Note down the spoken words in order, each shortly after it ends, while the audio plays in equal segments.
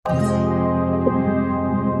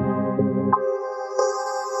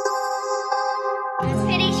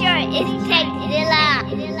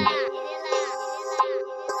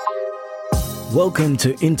Welcome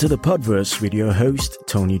to Into the Podverse with your host,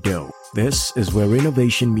 Tony Doe. This is where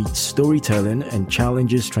innovation meets storytelling and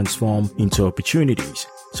challenges transform into opportunities.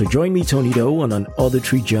 So join me, Tony Doe, on an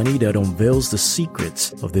auditory journey that unveils the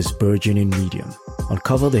secrets of this burgeoning medium.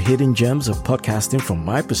 Uncover the hidden gems of podcasting from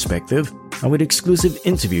my perspective and with exclusive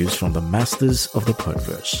interviews from the masters of the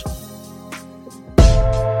Podverse.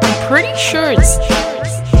 I'm pretty sure it's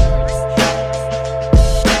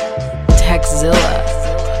Techzilla.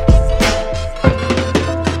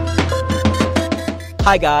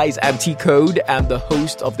 Hi guys, I'm Tcode. I'm the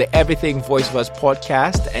host of the Everything Voiceovers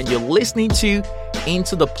podcast, and you're listening to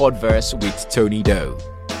Into the Podverse with Tony Doe.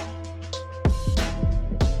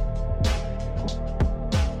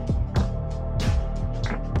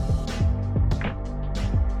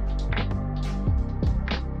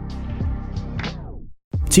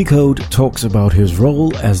 Tcode talks about his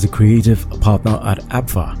role as the creative partner at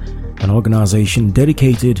ABVA, an organization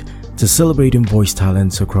dedicated to celebrating voice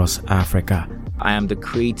talents across Africa. I am the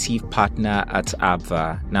creative partner at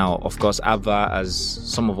ABVA. Now, of course, ABVA, as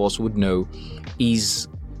some of us would know, is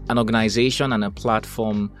an organization and a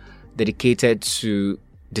platform dedicated to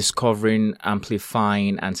discovering,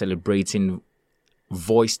 amplifying, and celebrating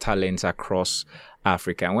voice talents across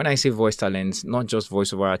Africa. And when I say voice talents, not just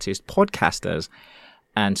voiceover artists, podcasters,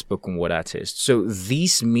 and spoken word artists. So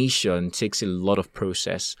this mission takes a lot of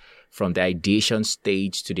process from the ideation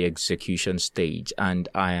stage to the execution stage. And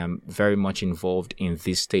I am very much involved in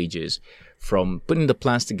these stages, from putting the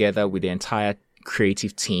plans together with the entire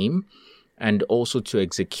creative team and also to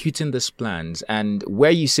executing these plans. And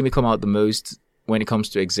where you see me come out the most when it comes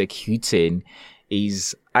to executing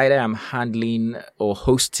is either I'm handling or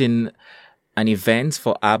hosting an event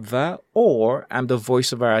for ABVA, or I'm the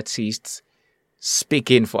voiceover artist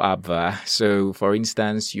speaking for ABVA. So, for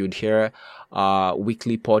instance, you'd hear a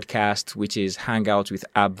weekly podcast, which is Hangout with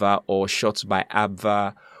ABVA or Shots by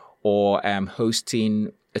ABVA, or I'm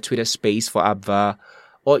hosting a Twitter space for ABVA,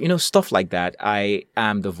 or, stuff like that. I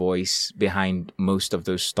am the voice behind most of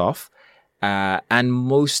those stuff. And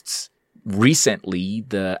most recently,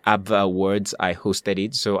 the ABVA Awards, I hosted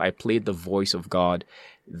it. So I played the voice of God,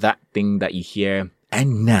 that thing that you hear.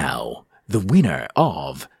 And now, the winner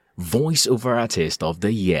of Voiceover Artist of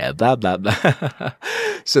the Year, blah, blah, blah.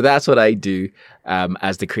 So that's what I do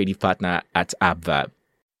as the creative partner at ABVA.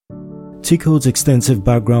 Tcode's extensive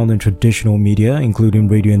background in traditional media, including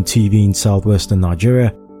radio and TV in southwestern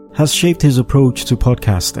Nigeria, has shaped his approach to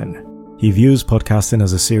podcasting. He views podcasting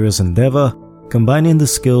as a serious endeavor, combining the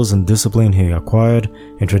skills and discipline he acquired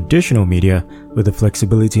in traditional media with the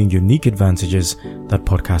flexibility and unique advantages that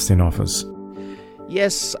podcasting offers.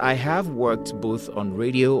 Yes, I have worked both on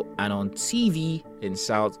radio and on TV in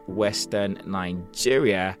southwestern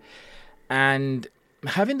Nigeria, and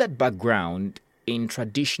having that background in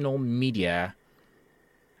traditional media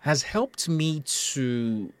has helped me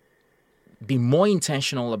to be more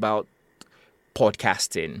intentional about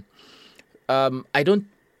podcasting. I don't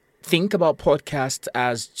think about podcast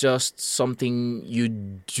as just something you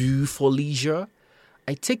do for leisure.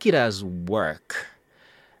 I take it as work.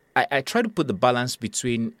 I try to put the balance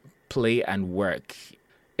between play and work.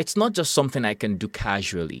 It's not just something I can do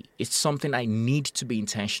casually. It's something I need to be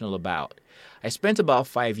intentional about. I spent about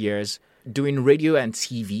 5 years doing radio and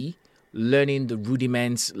TV, learning the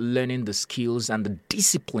rudiments, learning the skills and the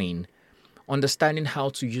discipline, understanding how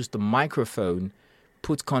to use the microphone,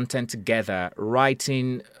 put content together,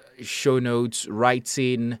 writing show notes,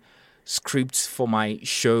 writing scripts for my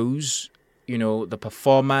shows, the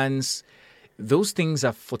performance. Those things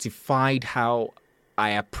have fortified how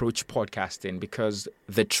I approach podcasting, because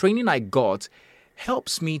the training I got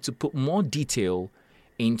helps me to put more detail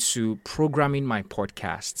into programming my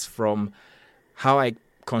podcasts, from how I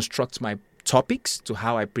construct my topics to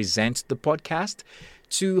how I present the podcast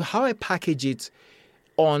to how I package it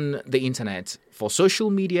on the internet for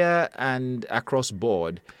social media and across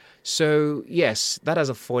board. So yes, that has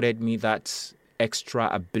afforded me that extra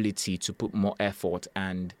ability to put more effort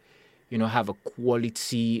and have a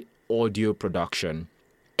quality audio production,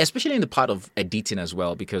 especially in the part of editing as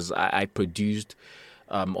well, because I produced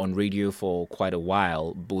on radio for quite a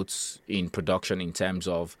while, both in production in terms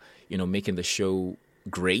of, making the show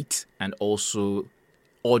great and also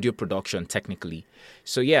audio production technically.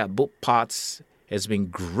 So yeah, both parts has been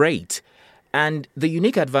great. And the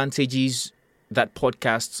unique advantages that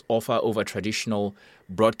podcasts offer over traditional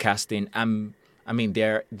broadcasting,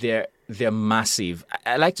 they're massive.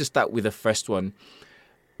 I like to start with the first one,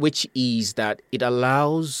 which is that it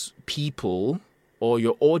allows people or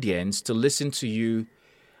your audience to listen to you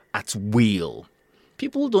at will.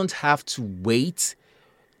 people don't have to wait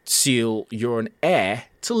till you're on air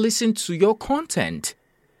to listen to your content.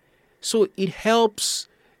 So it helps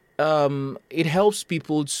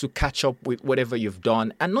people to catch up with whatever you've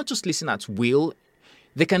done and not just listen at will.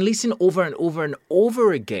 They can listen over and over and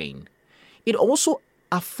over again. It also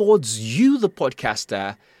affords you, the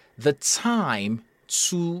podcaster, the time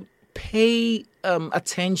to pay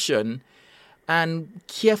attention and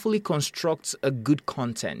carefully construct a good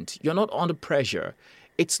content. You're not under pressure.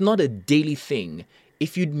 It's not a daily thing.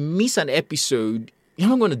 If you miss an episode, you're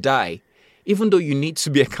not going to die, even though you need to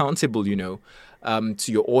be accountable,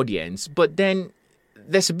 to your audience. But then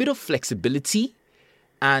there's a bit of flexibility.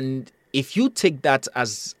 And if you take that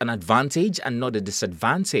as an advantage and not a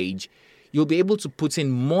disadvantage, you'll be able to put in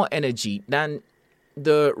more energy than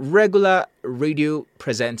the regular radio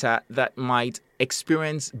presenter that might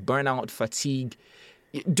experience burnout, fatigue,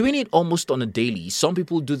 doing it almost on a daily. Some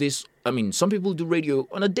people do this. Some people do radio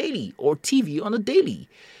on a daily or TV on a daily.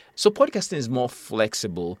 So podcasting is more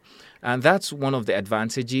flexible. And that's one of the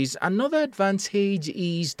advantages. Another advantage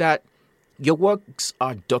is that your works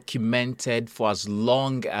are documented for as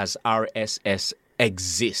long as RSS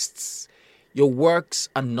exists. Your works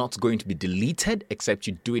are not going to be deleted except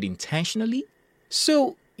you do it intentionally.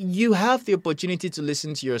 So you have the opportunity to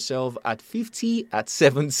listen to yourself at 50, at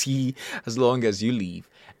 70, as long as you leave.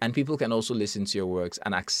 And people can also listen to your works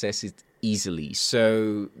and access it easily.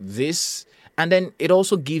 So and then it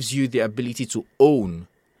also gives you the ability to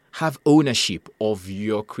have ownership of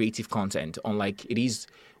your creative content, unlike it is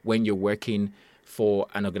when you're working for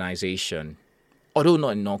an organization. Although not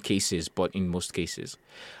in all cases, but in most cases.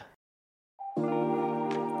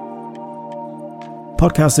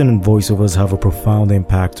 Podcasting and voiceovers have a profound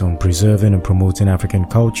impact on preserving and promoting African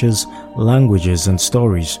cultures, languages, and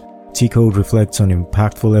stories. Tcode reflects on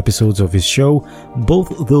impactful episodes of his show,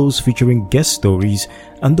 both those featuring guest stories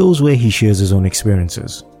and those where he shares his own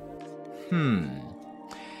experiences.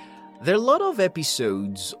 There are a lot of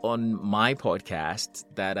episodes on my podcast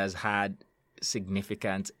that has had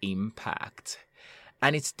significant impact.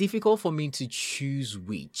 And it's difficult for me to choose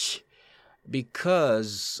which,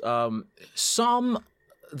 because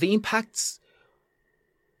the impacts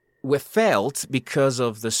were felt because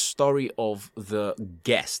of the story of the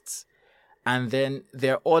guests. And then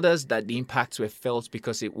there are others that the impacts were felt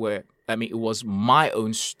because it was my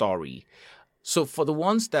own story. So for the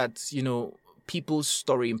ones that, people's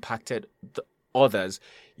story impacted the others,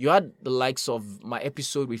 you had the likes of my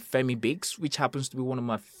episode with Femi Biggs, which happens to be one of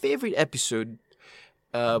my favorite episodes.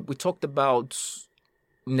 We talked about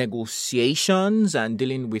negotiations and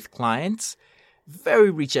dealing with clients. Very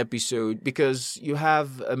rich episode because you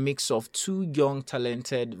have a mix of two young,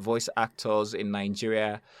 talented voice actors in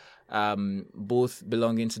Nigeria, both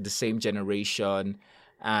belonging to the same generation.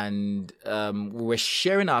 And we were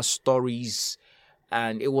sharing our stories,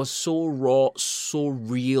 and it was so raw, so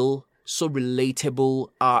real, so relatable,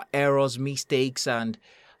 our errors, mistakes, and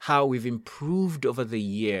how we've improved over the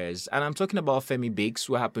years. And I'm talking about Femi Biggs,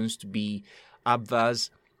 who happens to be ABVA's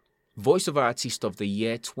Voiceover Artist of the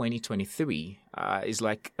Year 2023. Is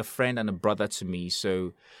like a friend and a brother to me.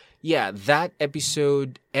 So yeah, that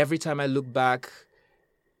episode, every time I look back,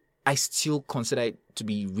 I still consider it to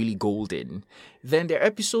be really golden. Then there are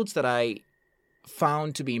episodes that I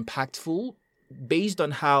found to be impactful based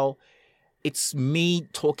on how it's me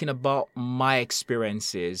talking about my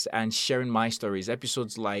experiences and sharing my stories.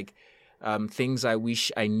 Episodes like things I wish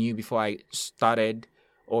I knew before I started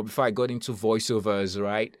or before I got into voiceovers,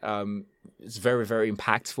 right? It's very, very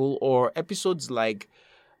impactful. Or episodes like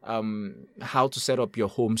how to set up your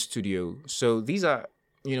home studio. So these are,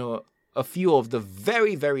 a few of the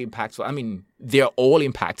very, very impactful. They're all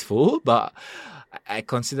impactful, but I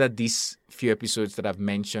consider these few episodes that I've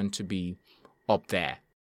mentioned to be up there.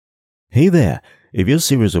 Hey there, if you're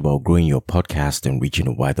serious about growing your podcast and reaching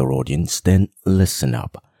a wider audience, then listen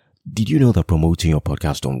up. Did you know that promoting your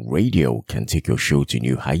podcast on radio can take your show to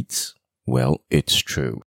new heights? Well, it's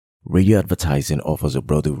true. Radio advertising offers a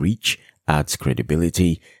broader reach, adds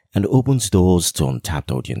credibility, and opens doors to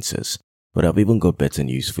untapped audiences. But I've even got better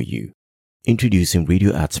news for you. Introducing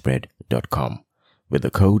radioadspread.com. With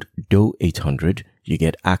the code DOE800, you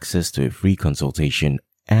get access to a free consultation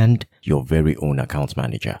and your very own account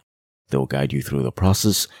manager. They'll guide you through the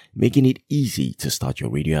process, making it easy to start your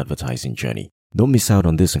radio advertising journey. Don't miss out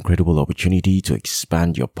on this incredible opportunity to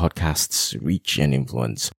expand your podcast's reach and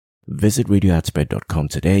influence. Visit radioadspread.com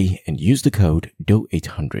today and use the code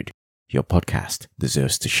DOE800. Your podcast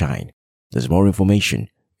deserves to shine. There's more information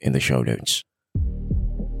in the show notes.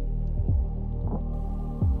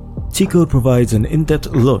 Tcode provides an in-depth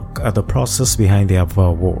look at the process behind the ABVA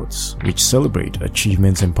Awards, which celebrate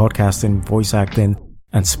achievements in podcasting, voice acting,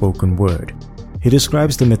 and spoken word. He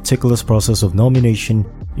describes the meticulous process of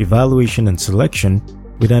nomination, evaluation, and selection,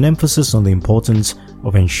 with an emphasis on the importance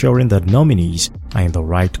of ensuring that nominees are in the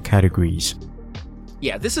right categories.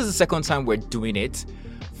 Yeah, this is the second time we're doing it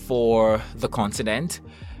for the continent,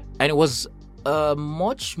 and it was a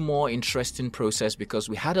much more interesting process because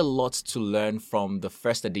we had a lot to learn from the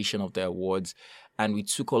first edition of the awards, and we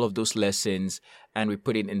took all of those lessons and we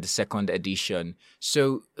put it in the second edition.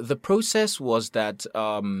 So the process was that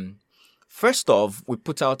first off, we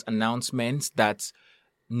put out announcements that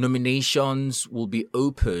nominations will be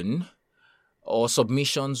open, or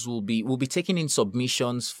submissions will be taking in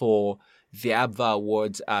submissions for the ABVA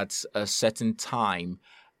Awards at a certain time.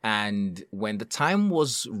 And when the time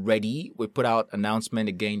was ready, we put out announcement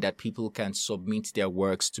again that people can submit their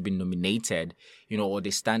works to be nominated, or they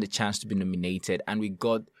stand a chance to be nominated. And we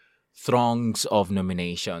got throngs of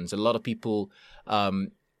nominations. A lot of people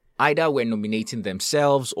either were nominating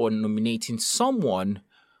themselves or nominating someone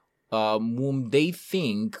whom they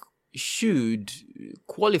think should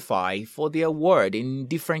qualify for the award in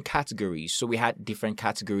different categories. So we had different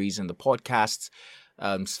categories in the podcast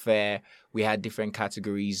sphere. We had different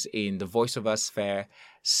categories in the voiceover sphere,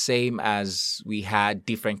 same as we had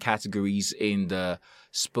different categories in the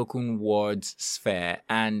spoken words sphere,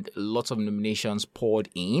 and lots of nominations poured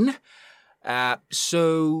in.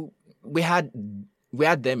 So we had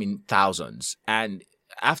them in thousands, and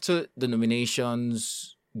after the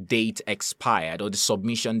nominations date expired, or the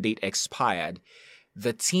submission date expired,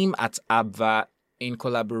 the team at ABVA, in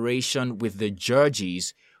collaboration with the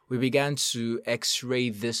judges, we began to x-ray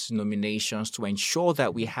these nominations to ensure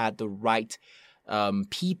that we had the right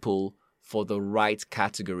people for the right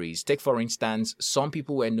categories. Take, for instance, some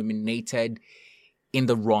people were nominated in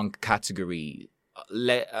the wrong category.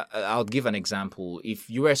 I'll give an example. If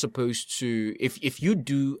you were supposed to, if you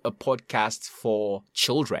do a podcast for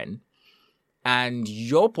children and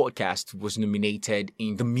your podcast was nominated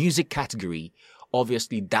in the music category,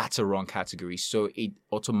 obviously that's a wrong category, so it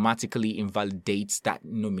automatically invalidates that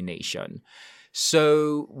nomination.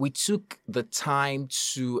 So we took the time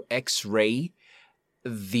to x-ray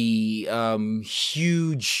the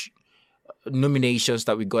huge nominations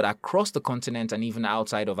that we got across the continent and even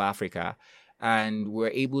outside of Africa, and we're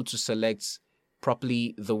able to select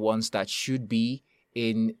properly the ones that should be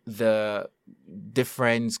in the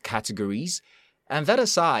different categories. And that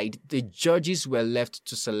aside, the judges were left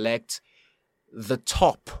to select the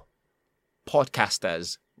top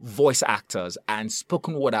podcasters, voice actors, and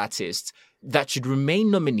spoken word artists that should remain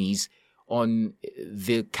nominees on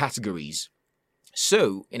the categories.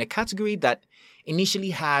 So, in a category that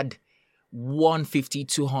initially had 150,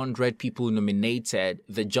 200 people nominated,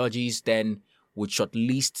 the judges then would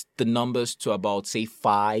shortlist the numbers to about, say,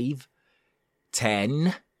 5,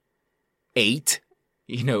 10, 8,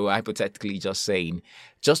 hypothetically just saying,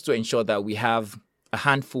 just to ensure that we have a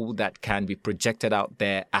handful that can be projected out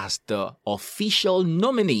there as the official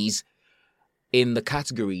nominees in the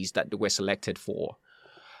categories that they were selected for.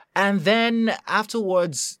 And then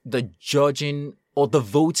afterwards, the judging or the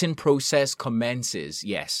voting process commences.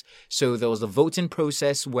 Yes. So there was a voting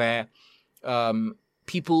process where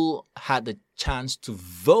people had the chance to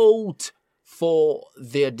vote for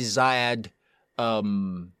their desired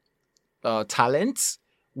talents,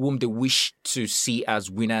 whom they wish to see as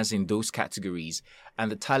winners in those categories. And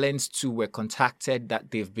the talents too were contacted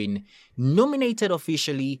that they've been nominated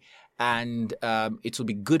officially, and it will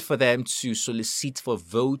be good for them to solicit for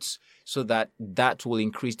votes so that will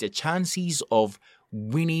increase their chances of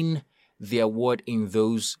winning the award in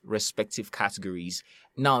those respective categories.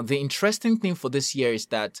 Now, the interesting thing for this year is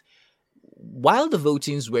that while the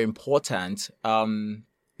votings were important,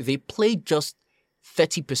 they played just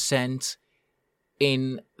 30%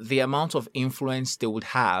 in the amount of influence they would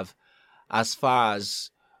have as far as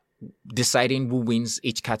deciding who wins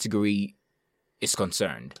each category is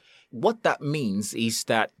concerned. What that means is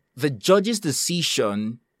that the judge's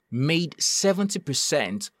decision made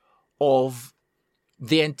 70% of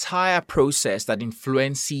the entire process that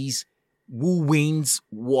influences who wins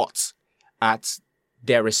what at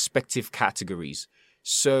their respective categories.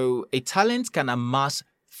 So a talent can amass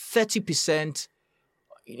 30%,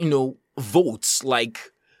 votes,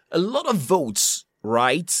 like a lot of votes,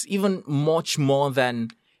 right? Even much more than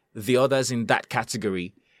the others in that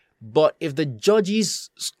category. But if the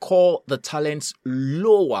judges score the talents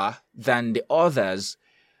lower than the others,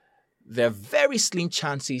 there are very slim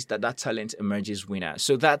chances that talent emerges winner.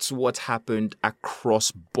 So that's what happened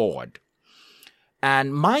across board.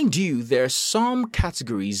 And mind you, there are some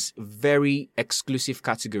categories, very exclusive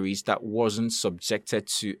categories, that wasn't subjected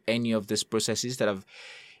to any of these processes that I've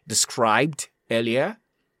described earlier.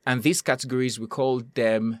 And these categories, we call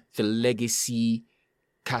them the legacy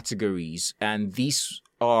categories. And these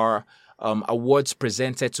are awards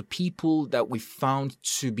presented to people that we found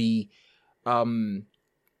to be highly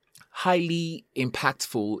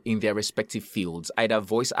impactful in their respective fields, either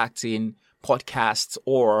voice acting, podcasts,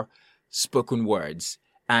 or spoken words.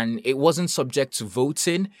 And it wasn't subject to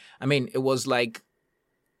voting. I mean, it was like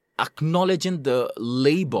acknowledging the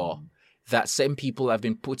labor that some people have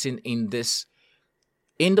been putting in this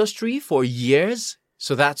industry for years.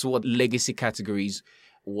 So that's what legacy categories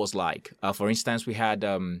was like. For instance, we had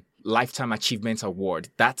Lifetime Achievement Award.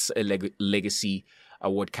 That's a legacy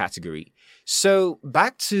award category. So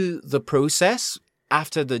back to the process.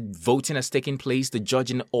 After the voting has taken place, the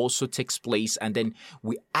judging also takes place, and then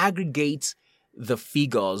we aggregate the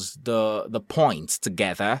figures, the points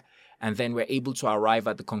together, and then we're able to arrive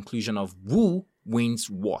at the conclusion of who wins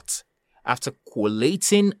what. After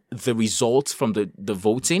collating the results from the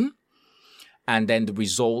voting, and then the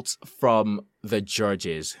results from the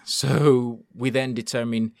judges. So we then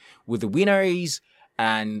determine who the winner is,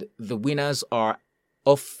 and the winners are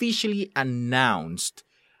officially announced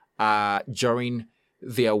during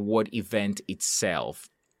the award event itself.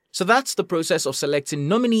 So that's the process of selecting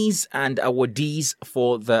nominees and awardees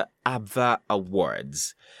for the ABVA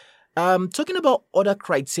Awards. Talking about other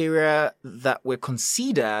criteria that were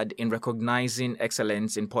considered in recognizing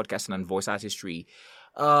excellence in podcasting and voice artistry,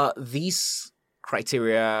 these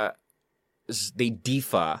criteria, they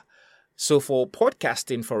differ. So for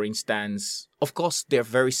podcasting, for instance, of course, they're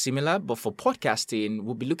very similar, but for podcasting,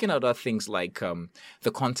 we'll be looking at other things like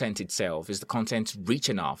the content itself. Is the content rich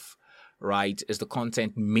enough, right? Is the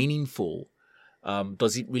content meaningful?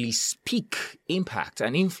 Does it really speak, impact,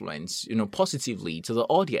 and influence, positively to the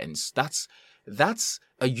audience? That's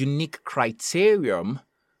a unique criterion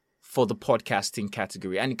for the podcasting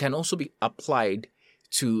category, and it can also be applied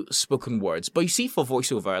to spoken words. But you see, for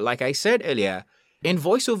voiceover, like I said earlier, in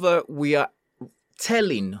voiceover, we are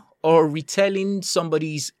telling or retelling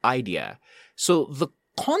somebody's idea. So the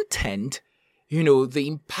content, the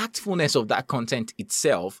impactfulness of that content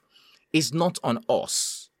itself is not on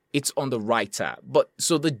us. It's on the writer. But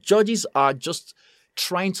so the judges are just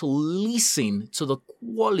trying to listen to the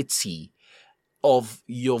quality of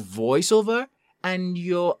your voiceover and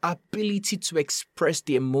your ability to express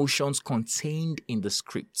the emotions contained in the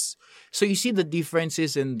scripts. So you see the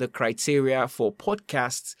differences in the criteria for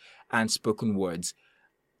podcasts and spoken words.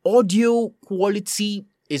 Audio quality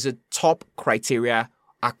is a top criteria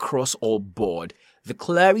across all board. The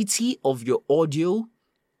clarity of your audio,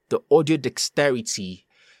 the audio dexterity.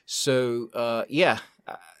 So,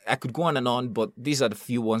 I could go on, but these are the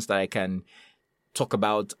few ones that I can talk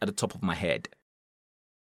about at the top of my head.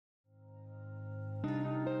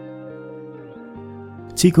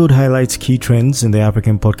 Tcode highlights key trends in the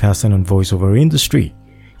African podcasting and voiceover industry.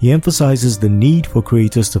 He emphasizes the need for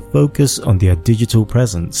creators to focus on their digital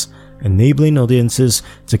presence, enabling audiences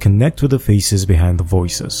to connect with the faces behind the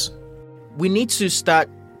voices. We need to start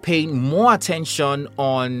paying more attention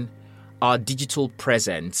on our digital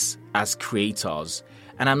presence as creators.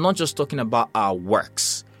 And I'm not just talking about our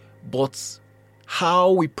works, but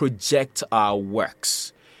how we project our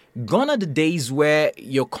works. Gone are the days where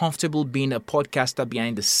you're comfortable being a podcaster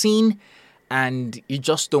behind the scene and you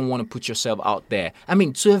just don't want to put yourself out there. I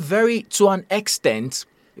mean, to an extent,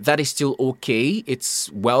 that is still okay.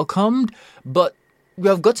 It's welcomed. But we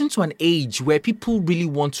have gotten to an age where people really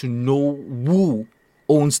want to know who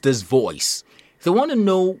owns this voice. They want to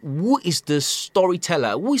know who is the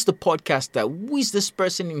storyteller, who is the podcaster, who is this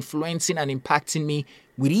person influencing and impacting me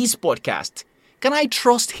with his podcast. Can I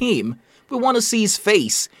trust him? We want to see his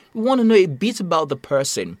face. We want to know a bit about the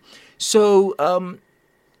person. So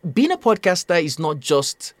being a podcaster is not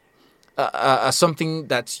just something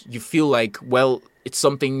that you feel like, well, it's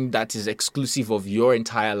something that is exclusive of your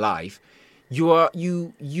entire life. You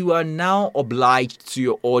are now obliged to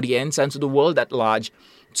your audience and to the world at large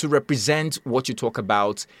to represent what you talk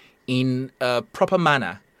about in a proper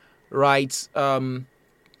manner, right?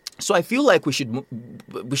 So I feel like we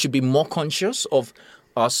should be more conscious of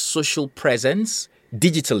our social presence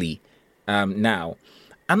digitally now.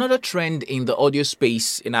 Another trend in the audio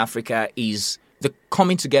space in Africa is the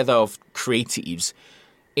coming together of creatives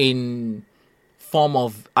in form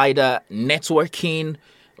of either networking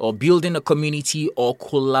or building a community or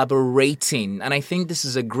collaborating. And I think this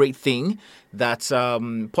is a great thing that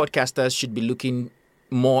podcasters should be looking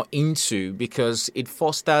more into because it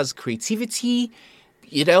fosters creativity,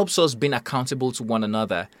 it helps us being accountable to one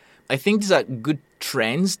another. I think these are good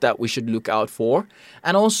trends that we should look out for.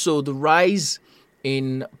 And also the rise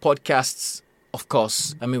in podcasts, of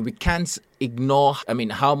course. I mean, we can't ignore,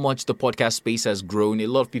 how much the podcast space has grown. A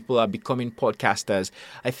lot of people are becoming podcasters.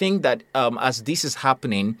 I think that as this is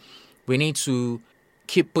happening, we need to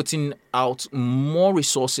keep putting out more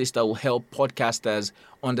resources that will help podcasters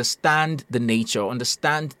understand the nature,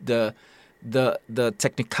 understand the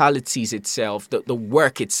technicalities itself, the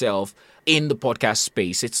work itself in the podcast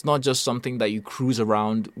space. It's not just something that you cruise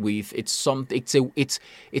around with. It's something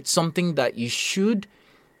that you should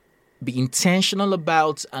be intentional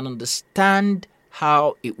about and understand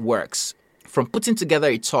how it works. From putting together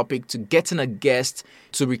a topic to getting a guest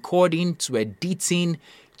to recording to editing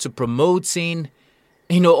to promoting,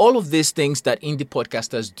 all of these things that indie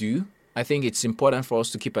podcasters do. I think it's important for us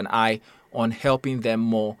to keep an eye on helping them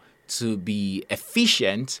more to be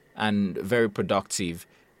efficient and very productive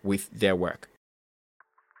with their work.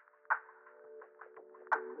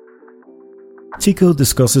 Tcode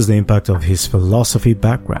discusses the impact of his philosophy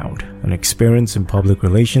background and experience in public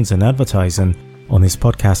relations and advertising on his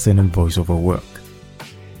podcasting and voiceover work.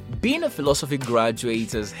 Being a philosophy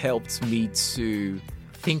graduate has helped me to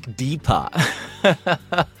think deeper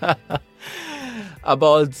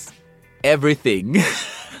about everything.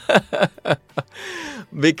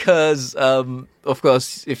 Because, of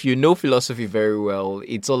course, if you know philosophy very well,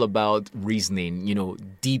 it's all about reasoning,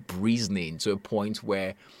 deep reasoning to a point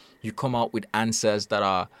where you come out with answers that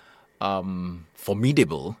are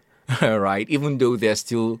formidable, right? Even though there's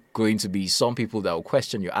still going to be some people that will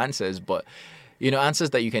question your answers, but,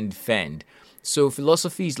 answers that you can defend. So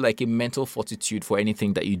philosophy is like a mental fortitude for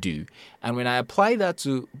anything that you do. And when I apply that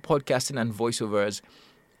to podcasting and voiceovers,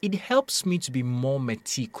 it helps me to be more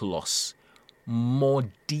meticulous, more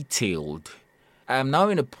detailed. I am now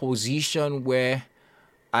in a position where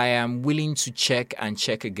I am willing to check and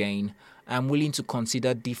check again. I'm willing to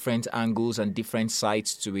consider different angles and different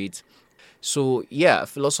sides to it. So yeah,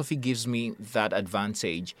 philosophy gives me that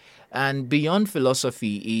advantage. And beyond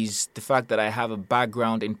philosophy is the fact that I have a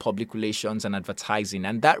background in public relations and advertising.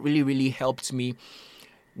 And that really, really helped me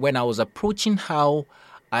when I was approaching how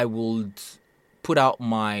I would put out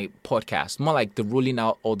my podcast, more like the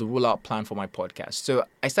rollout plan for my podcast. So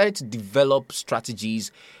I started to develop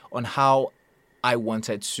strategies on how I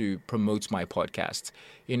wanted to promote my podcast.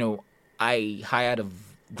 I hired a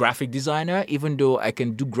graphic designer, even though I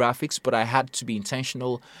can do graphics, but I had to be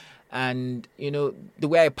intentional. And, the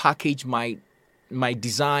way I package my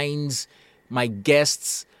designs, my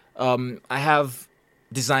guests, I have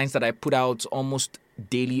designs that I put out almost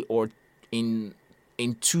daily or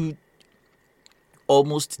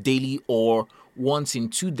almost daily or once in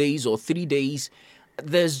 2 days or 3 days.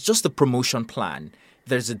 There's just a promotion plan.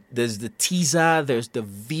 There's the teaser, there's the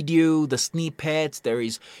video, the snippets, there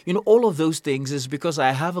is, all of those things is because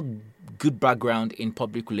I have a good background in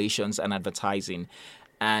public relations and advertising.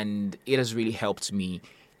 And it has really helped me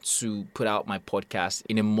to put out my podcast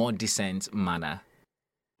in a more decent manner.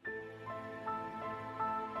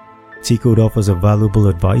 Tcode offers a valuable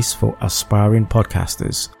advice for aspiring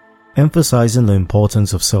podcasters, emphasizing the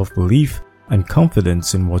importance of self-belief and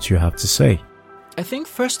confidence in what you have to say. I think,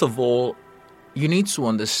 first of all, you need to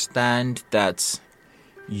understand that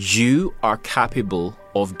you are capable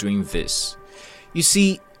of doing this. You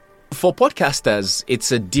see, for podcasters,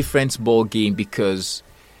 it's a different ball game because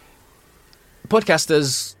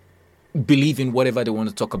podcasters believe in whatever they want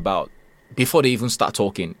to talk about before they even start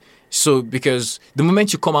talking. So because the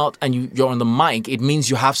moment you come out and you're on the mic, it means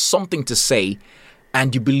you have something to say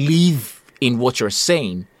and you believe in what you're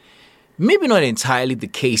saying. Maybe not entirely the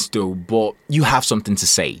case though, but you have something to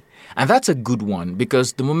say. And that's a good one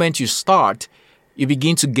because the moment you start, you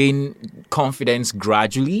begin to gain confidence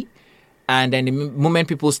gradually. And then the moment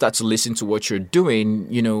people start to listen to what you're doing,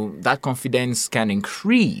 that confidence can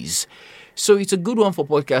increase. So it's a good one for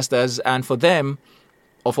podcasters. And for them,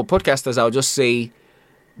 or for podcasters, I'll just say,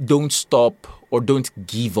 don't stop or don't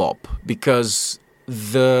give up because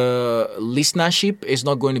the listenership is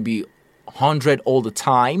not going to be 100 all the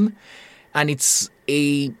time. And it's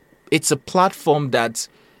a platform that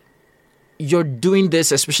you're doing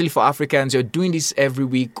this, especially for Africans, you're doing this every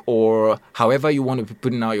week or however you want to be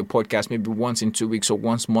putting out your podcast, maybe once in 2 weeks or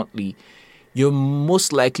once monthly. You're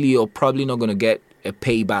most likely or probably not going to get a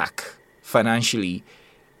payback financially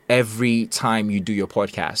every time you do your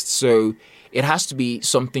podcast. So it has to be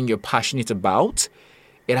something you're passionate about.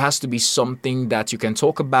 It has to be something that you can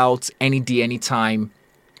talk about any day, anytime.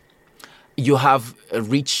 You have a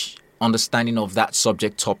rich understanding of that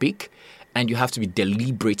subject topic and you have to be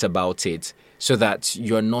deliberate about it. so that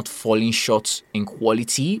you're not falling short in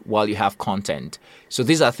quality while you have content. So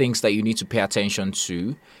these are things that you need to pay attention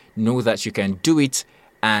to. Know that you can do it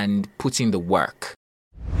and put in the work.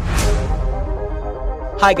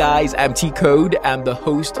 Hi guys, I'm Tcode. I'm the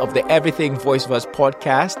host of the Everything Voiceovers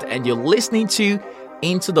podcast, and you're listening to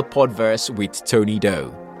Into the Podverse with Tony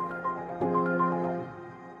Doe.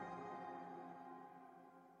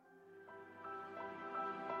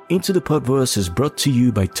 Into the Podverse is brought to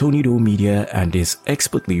you by Tony Doe Media and is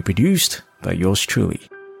expertly produced by yours truly.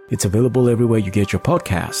 It's available everywhere you get your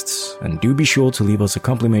podcasts, and do be sure to leave us a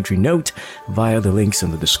complimentary note via the links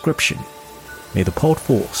in the description. May the Pod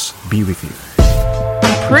Force be with you.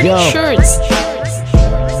 Pretty sure it's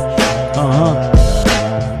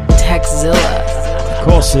Techzilla. Of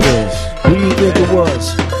course it is. Who do you think it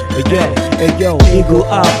was? Hey yo, eagle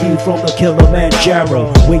eye view from the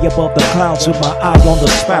Kilimanjaro. Way above the clouds with my eye on the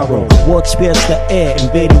sparrow. Words pierce the air,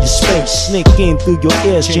 invading your space. Sneak in through your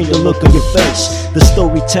ears, change the look of your face. The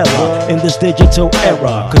storyteller in this digital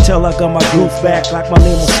era. Could tell I got my groove back like my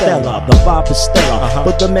name was Stella. The vibe is stellar,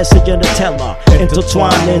 but the message and the teller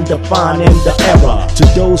intertwining, defining the era. To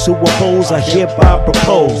those who oppose, I hereby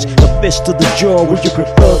propose the fist to the jaw, would you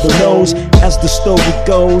prefer the nose? As the story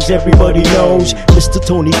goes, everybody knows Mr.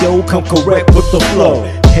 Tony Doe, come correct with the flow.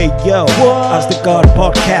 Hey yo, as the God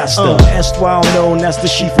podcaster, erstwhile known as the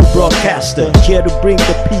Shifu broadcaster, here to bring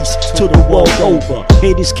the peace to the world over.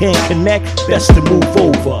 Haters can't connect, best to move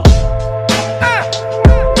over.